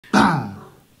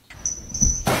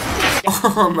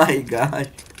Oh my god.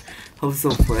 How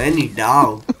so funny,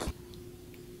 dog.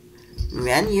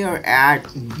 When you're at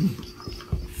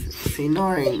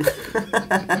Finoring.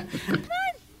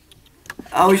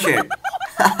 Oh shit.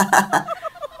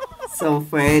 So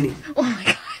funny.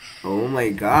 Oh my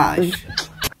gosh.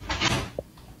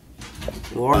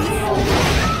 What?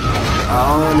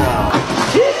 Oh no.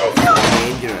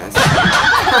 Dangerous.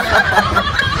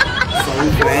 So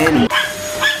funny.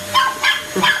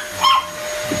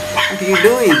 What are you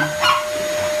doing?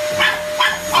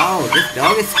 Oh, this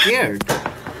dog is scared.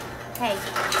 Hey.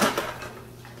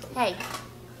 Hey.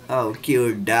 Oh,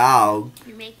 cute dog.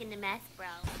 You're making a mess, bro.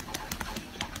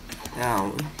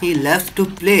 Oh, he left to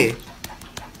play.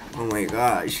 Oh my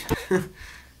gosh.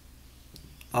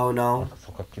 Oh no.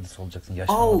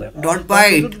 Oh, don't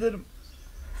bite.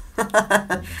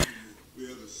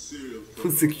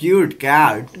 Who's a cute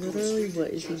cat? Literally, what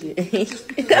is he doing?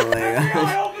 Oh my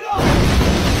gosh.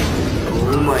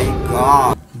 Oh my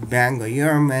god. Bango,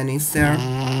 you're a menace, sir.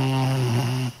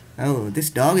 Oh, this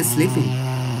dog is sleeping.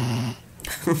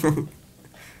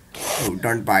 Oh,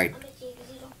 don't bite.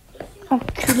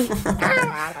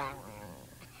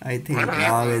 I think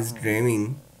dog is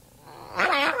dreaming.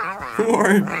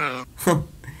 What?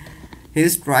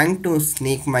 He's trying to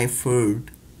sneak my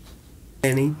food.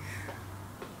 Penny,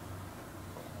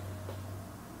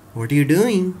 what are you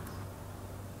doing?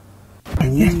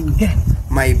 Ooh,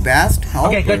 my best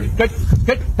helper. Okay, good.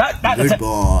 Good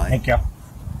boy. Thank you.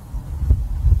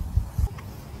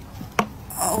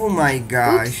 Oh my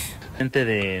gosh.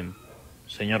 De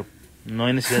señor, no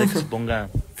hay necesidad de que se ponga.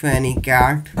 Funny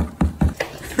cat.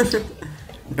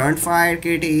 Don't fight,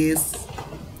 kitties.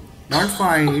 Don't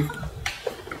fight.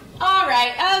 All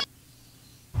right. Okay.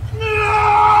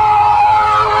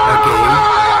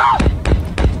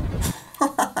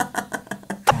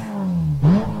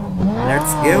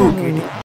 Let's go, kitty.